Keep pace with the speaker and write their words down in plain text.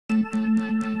Hello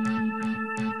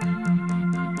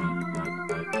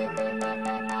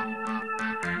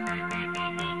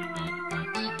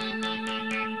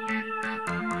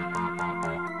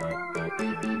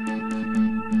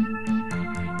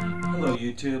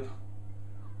YouTube,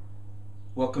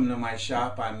 welcome to my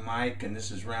shop. I'm Mike and this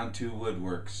is Round 2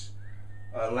 Woodworks.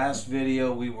 Last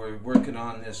video we were working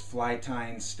on this fly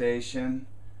tying station,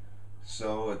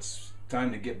 so it's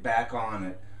time to get back on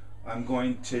it.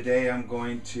 Today I'm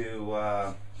going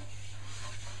to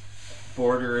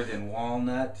border it in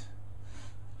walnut,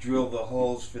 drill the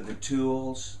holes for the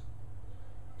tools,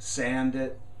 sand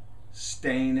it,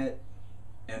 stain it,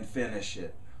 and finish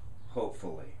it,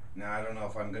 hopefully. Now I don't know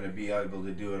if I'm going to be able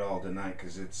to do it all tonight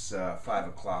because it's 5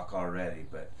 o'clock already,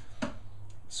 but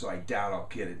so I doubt I'll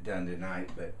get it done tonight,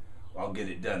 but I'll get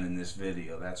it done in this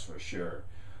video, that's for sure.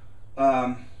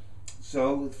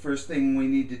 So the first thing we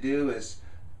need to do is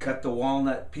cut the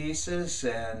walnut pieces,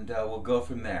 and we'll go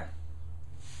from there.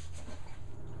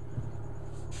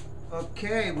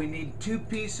 Okay, we need 2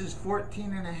 pieces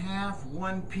 14.5,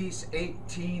 1 piece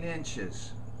 18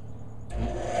 inches.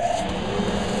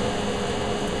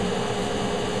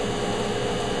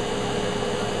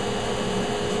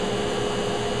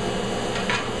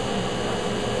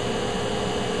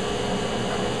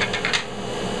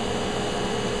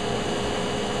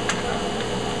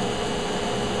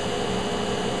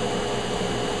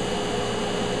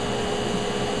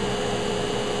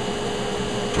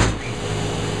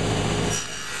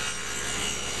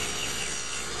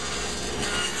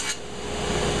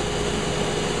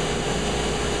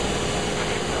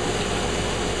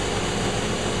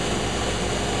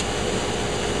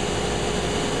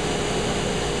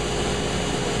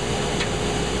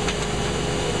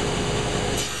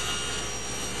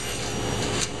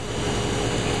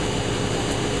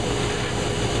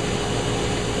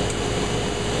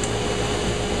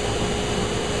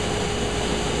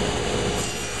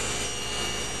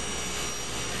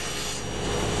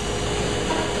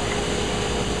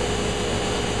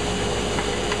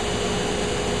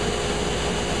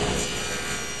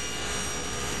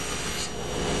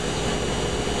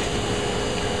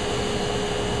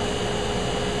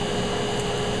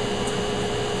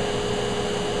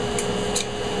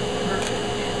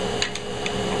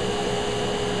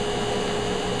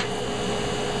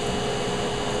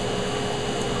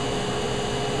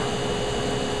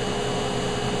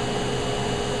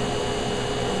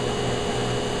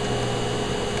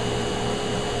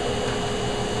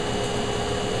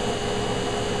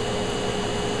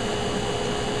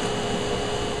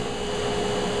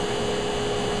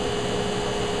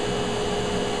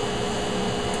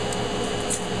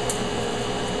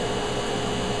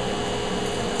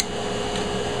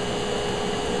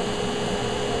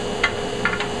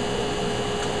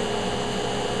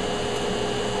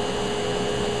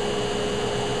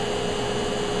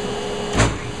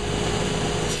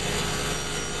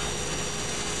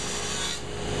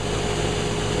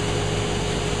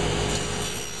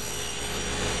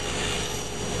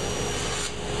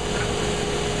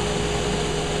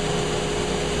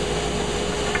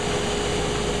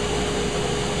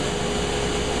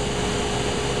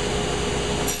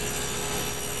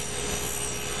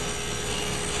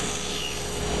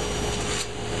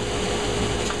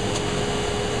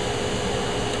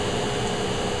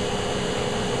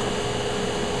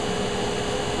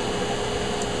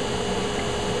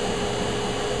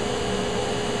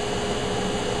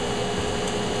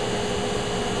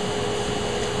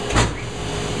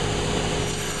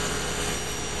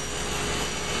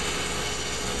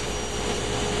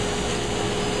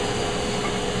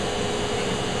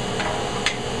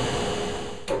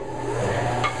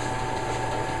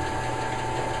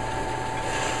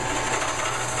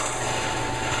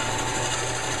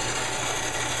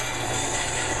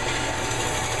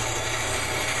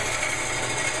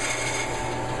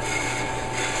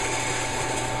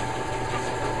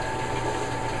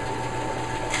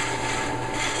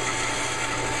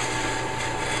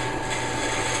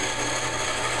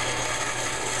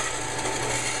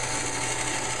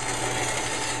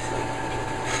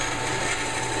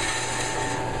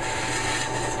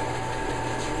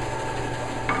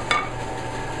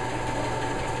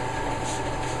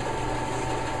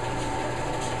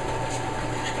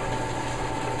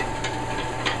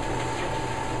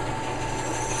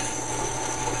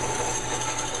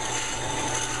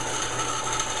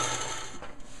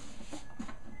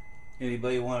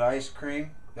 Anybody want ice cream?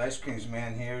 The ice cream's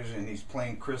man here and he's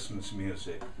playing Christmas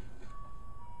music.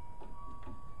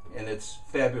 And it's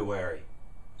February.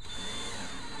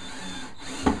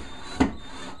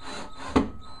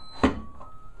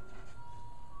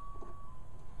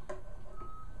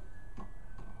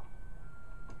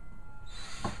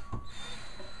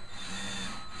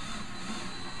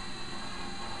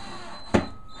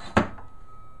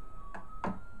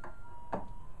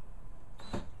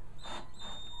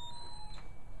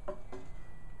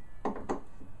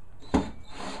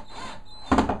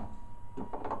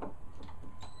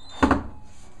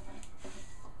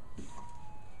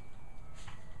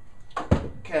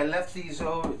 left these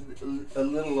over, a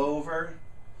little over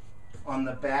on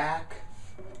the back.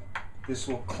 This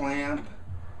will clamp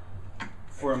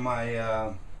for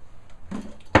my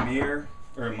mirror,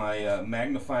 or my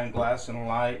magnifying glass and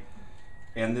light,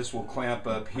 and this will clamp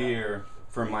up here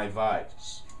for my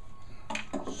vise.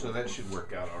 So that should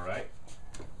work out all right.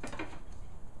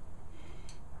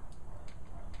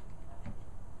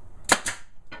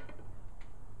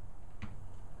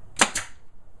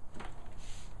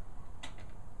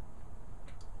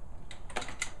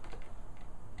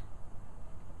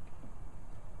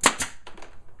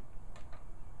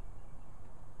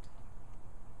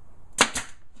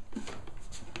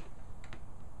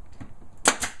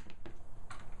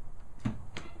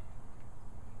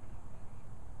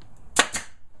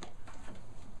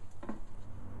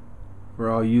 For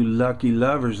all you lucky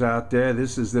lovers out there,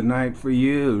 this is the night for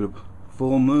you.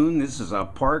 Full moon, this is a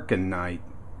parking night.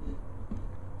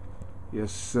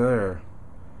 Yes, sir.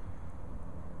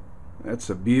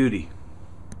 That's a beauty.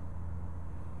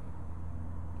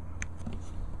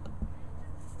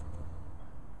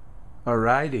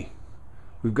 Alrighty.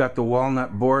 We've got the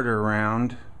walnut border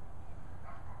round.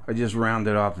 I just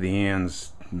rounded off the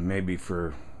ends, maybe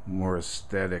for more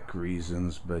aesthetic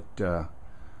reasons, but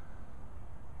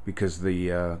because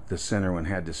the center one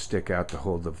had to stick out to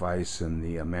hold the vise and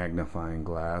the magnifying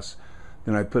glass.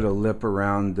 Then I put a lip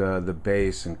around the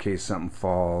base in case something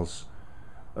falls.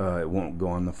 It won't go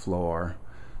on the floor.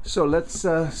 So let's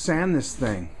sand this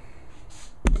thing.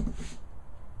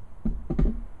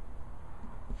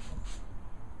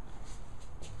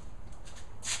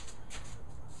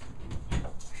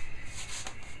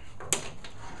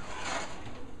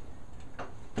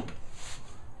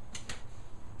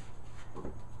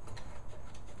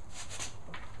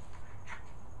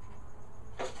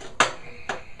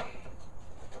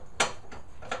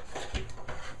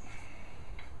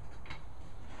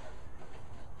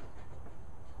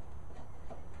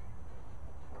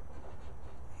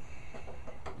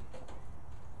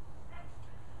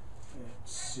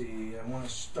 See, I want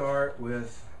to start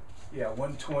with,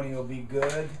 120 will be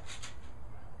good,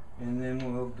 and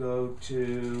then we'll go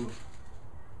to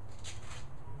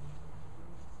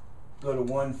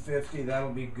 150.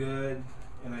 That'll be good,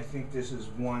 and I think this is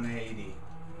 180.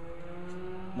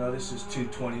 No, this is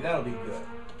 220. That'll be good.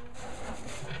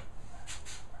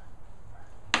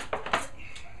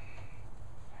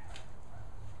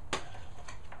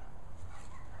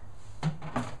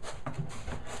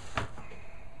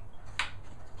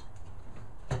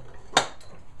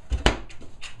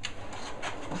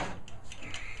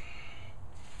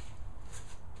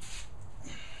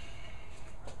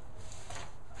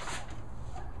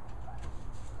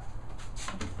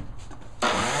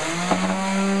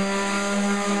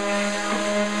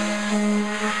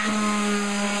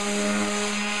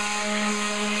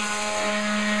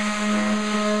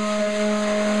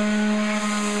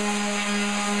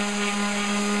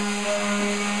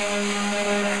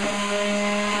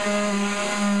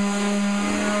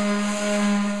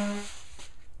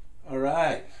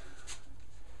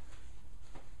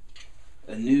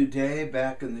 A new day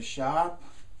back in the shop.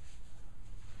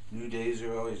 New days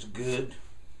are always good.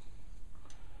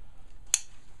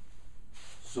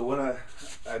 So what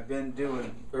I've been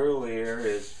doing earlier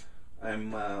is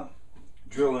I'm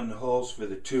drilling the holes for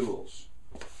the tools.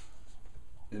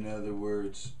 In other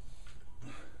words,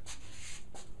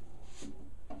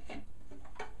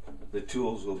 the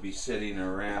tools will be sitting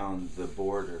around the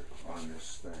border on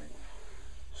this thing.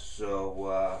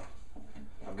 So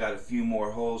I've got a few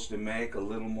more holes to make, a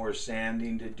little more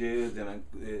sanding to do. Then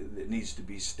it needs to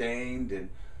be stained and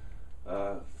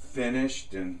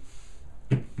finished, and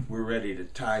we're ready to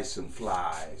tie some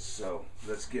flies. So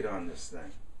let's get on this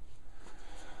thing.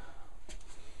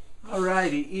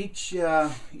 Alrighty,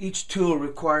 each tool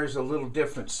requires a little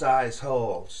different size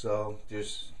hole. So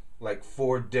there's like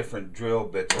 4 different drill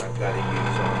bits I've got to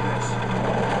use on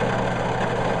this.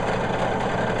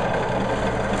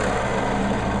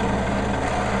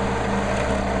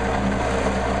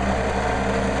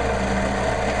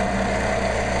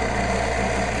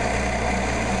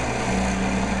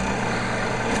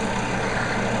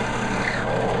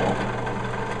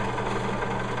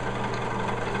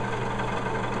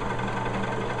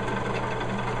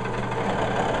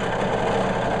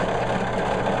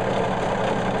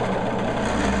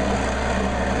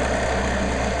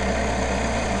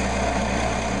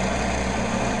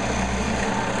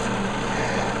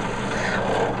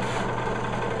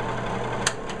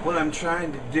 What I'm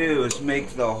trying to do is make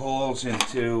the holes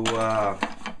into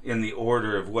in the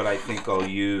order of what I think I'll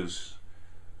use.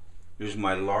 Here's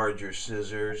my larger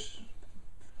scissors.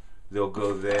 They'll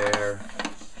go there.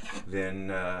 Then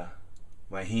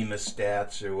my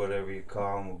hemostats, or whatever you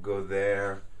call them, will go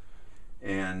there.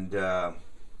 And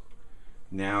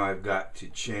now I've got to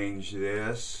change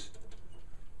this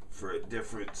for a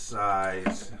different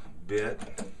size bit.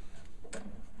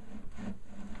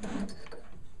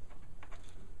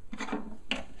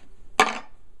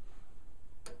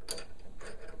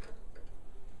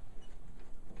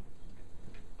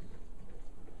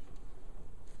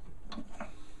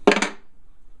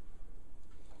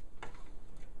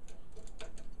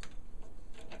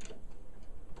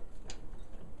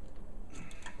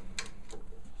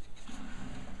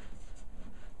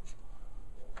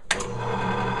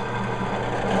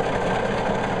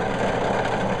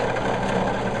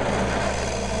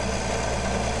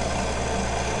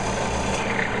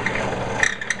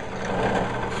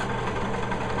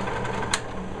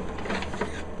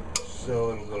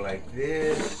 So it'll go like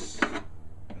this,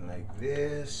 and like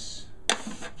this,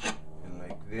 and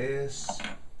like this,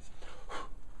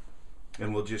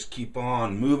 and we'll just keep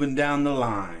on moving down the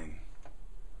line.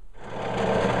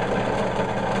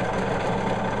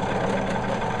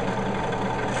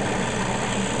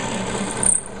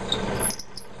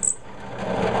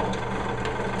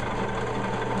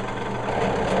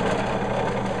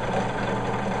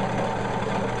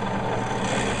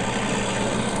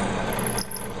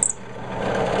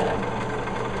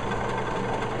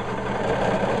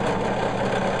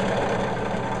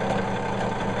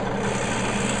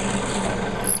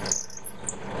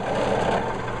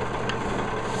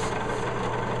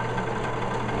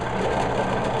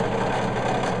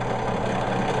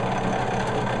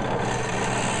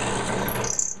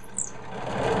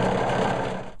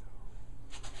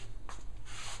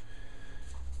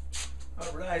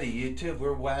 Alrighty, YouTube,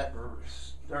 we're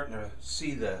starting to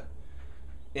see the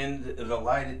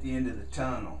light at the end of the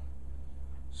tunnel.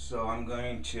 So I'm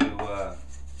going to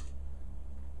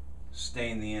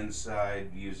stain the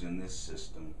inside using this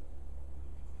system.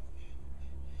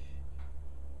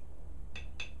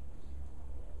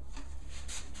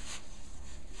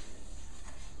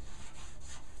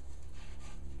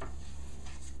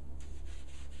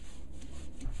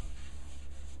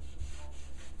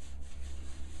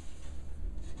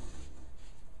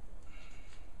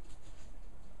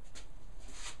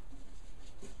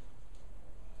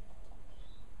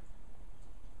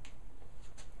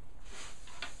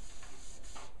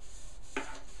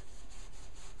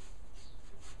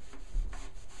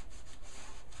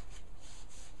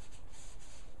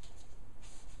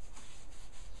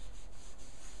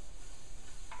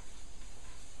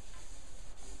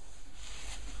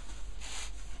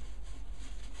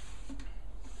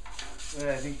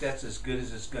 I think that's as good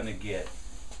as it's going to get.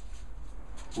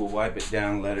 We'll wipe it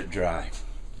down and let it dry.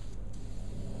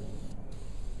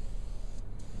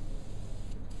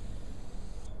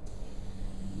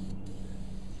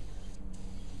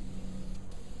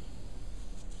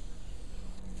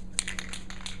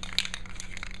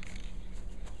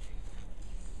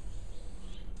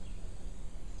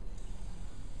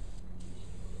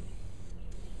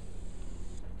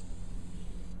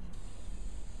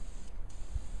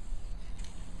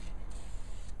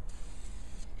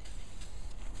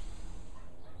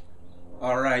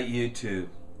 Alright, YouTube,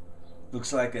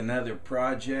 looks like another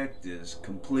project is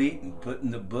complete and put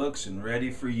in the books and ready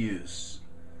for use.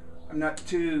 I'm not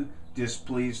too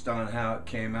displeased on how it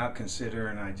came out,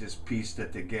 considering I just pieced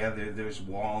it together. There's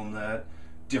walnut,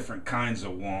 different kinds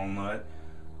of walnut,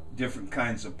 different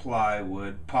kinds of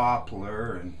plywood,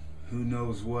 poplar, and who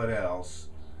knows what else.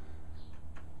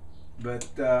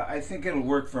 But I think it'll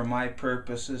work for my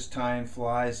purposes, tying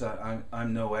flies.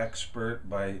 I'm no expert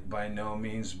by no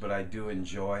means, but I do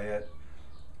enjoy it.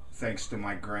 Thanks to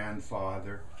my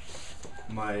grandfather.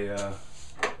 My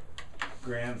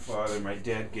grandfather, my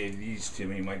dad gave these to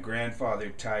me. My grandfather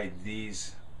tied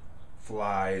these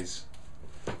flies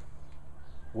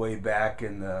way back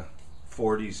in the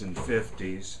 40s and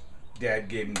 50s. Dad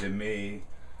gave them to me.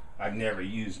 I've never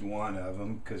used one of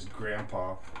them because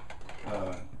Grandpa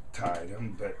tied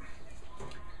them, but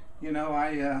you know,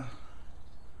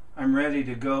 I'm ready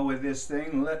to go with this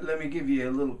thing. Let me give you a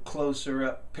little closer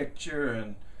up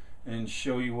picture and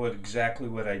show you exactly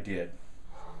what I did.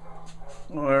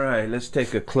 Alright, let's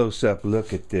take a close-up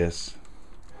look at this.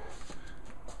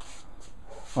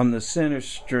 On the center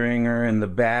stringer in the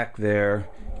back there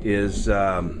is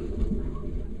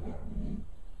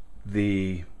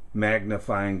the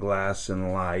magnifying glass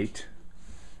and light.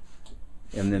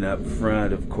 And then up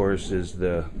front, of course, is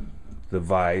the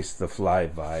vise, the fly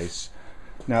vise.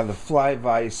 Now the fly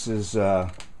vices, they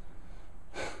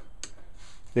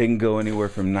can go anywhere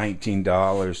from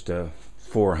 $19 to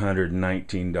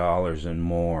 $419 and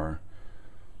more.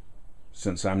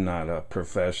 since I'm not a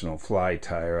professional fly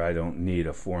tyer, I don't need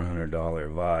a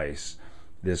 $400 vise.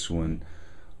 This one,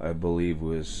 I believe,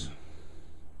 was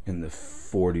in the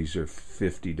 $40s or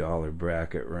 $50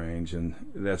 bracket range, and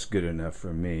that's good enough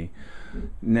for me.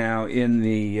 Now, in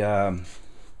the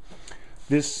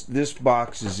this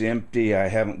box is empty. I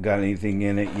haven't got anything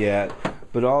in it yet,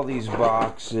 but all these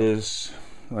boxes,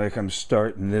 like I'm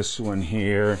starting this one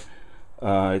here,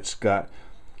 it's got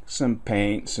some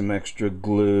paint, some extra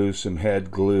glue, some head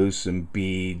glue, some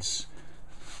beads,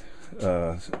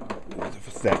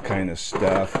 that kind of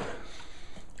stuff.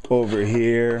 Over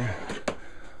here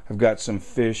I've got some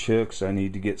fish hooks. I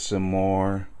need to get some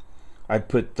more. I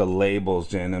put the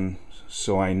labels in them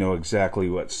so I know exactly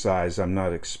what size. I'm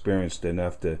not experienced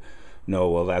enough to know,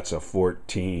 well, that's a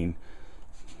 14,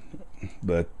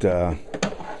 but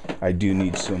I do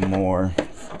need some more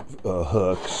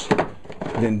hooks.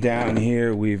 Then down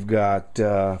here we've got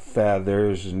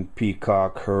feathers and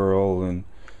peacock herl and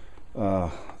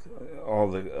all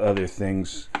the other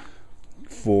things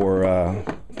for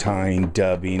tying,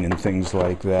 dubbing, and things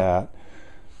like that.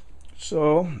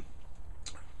 So,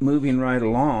 moving right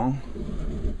along,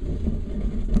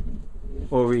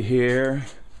 over here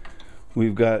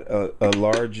we've got a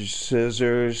large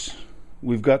scissors,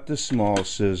 we've got the small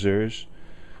scissors,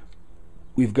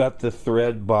 we've got the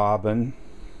thread bobbin,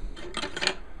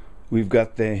 we've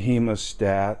got the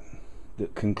hemostat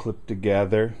that can clip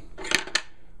together,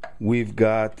 we've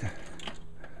got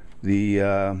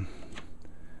the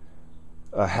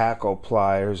hackle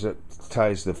pliers that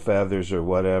ties the feathers or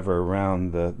whatever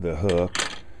around the hook.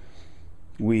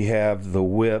 We have the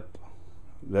whip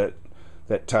that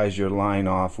ties your line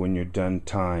off when you're done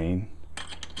tying.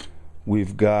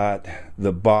 We've got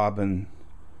the bobbin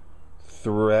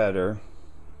threader.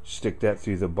 Stick that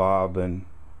through the bobbin,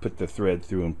 put the thread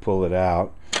through and pull it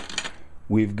out.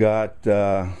 We've got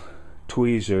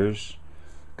tweezers.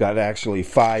 Got actually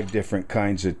 5 different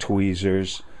kinds of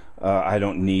tweezers. I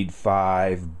don't need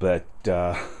 5, but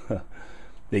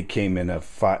they came in a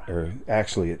 5, or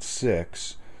actually it's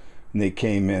 6. And they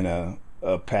came in a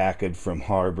package from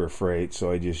Harbor Freight, so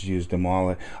I just used them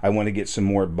all. I want to get some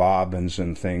more bobbins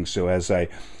and things, so as I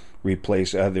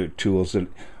replace other tools that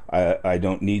I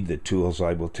don't need the tools,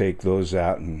 I will take those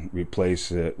out and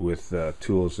replace it with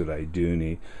tools that I do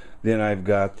need. Then I've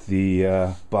got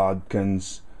the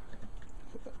bodkins.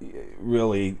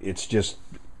 Really, it's just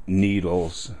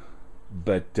needles,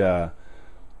 but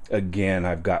again,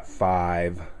 I've got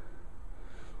 5.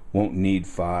 Won't need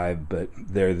 5, but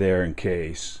they're there in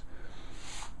case.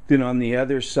 Then on the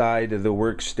other side of the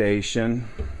workstation,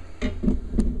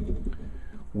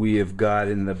 we have got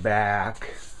in the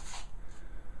back,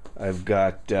 I've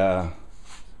got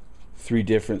 3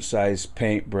 different size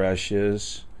paint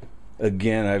brushes.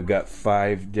 Again, I've got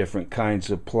 5 different kinds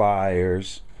of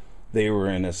pliers. They were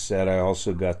in a set. I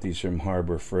also got these from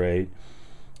Harbor Freight.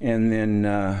 And then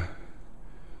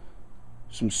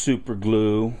some super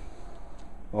glue.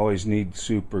 Always need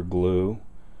super glue.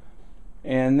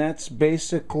 And that's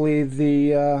basically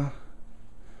the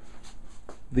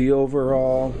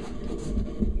overall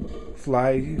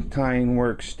fly tying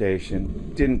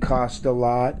workstation. Didn't cost a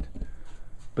lot,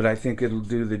 but I think it'll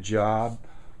do the job.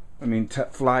 I mean,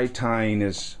 fly tying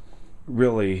is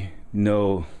really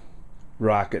no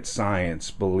rocket science,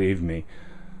 believe me.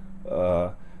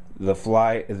 The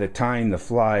tying the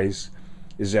flies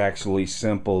is actually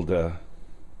simple to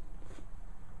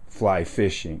fly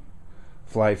fishing.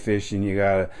 Fly fishing, you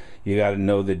gotta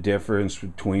know the difference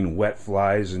between wet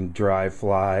flies and dry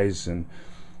flies, and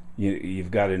you've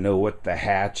got to know what the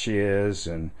hatch is,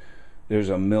 and there's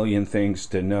a million things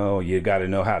to know. You got to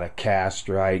know how to cast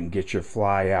right and get your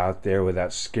fly out there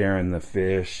without scaring the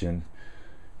fish, and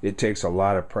it takes a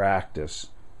lot of practice.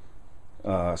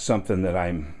 Something that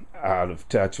I'm out of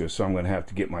touch with, so I'm going to have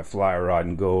to get my fly rod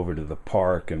and go over to the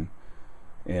park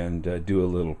and do a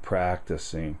little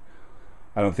practicing.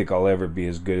 I don't think I'll ever be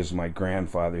as good as my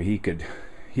grandfather. He could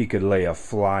lay a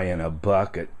fly in a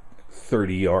bucket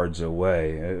 30 yards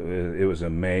away. It was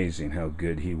amazing how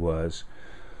good he was.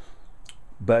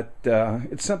 But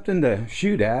it's something to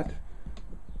shoot at,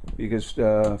 because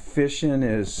fishing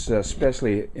is,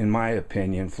 especially in my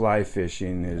opinion, fly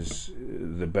fishing is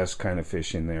the best kind of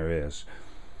fishing there is.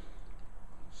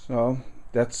 So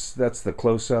that's the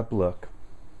close-up look.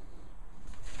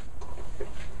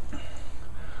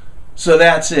 So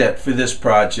that's it for this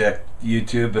project,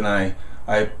 YouTube, and I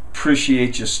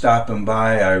appreciate you stopping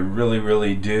by. I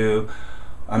really do.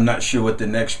 I'm not sure what the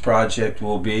next project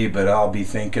will be, but I'll be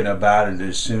thinking about it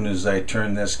as soon as I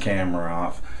turn this camera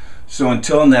off. So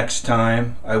until next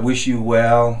time, I wish you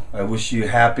well, I wish you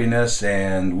happiness,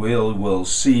 and we'll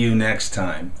see you next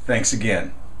time. Thanks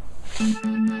again.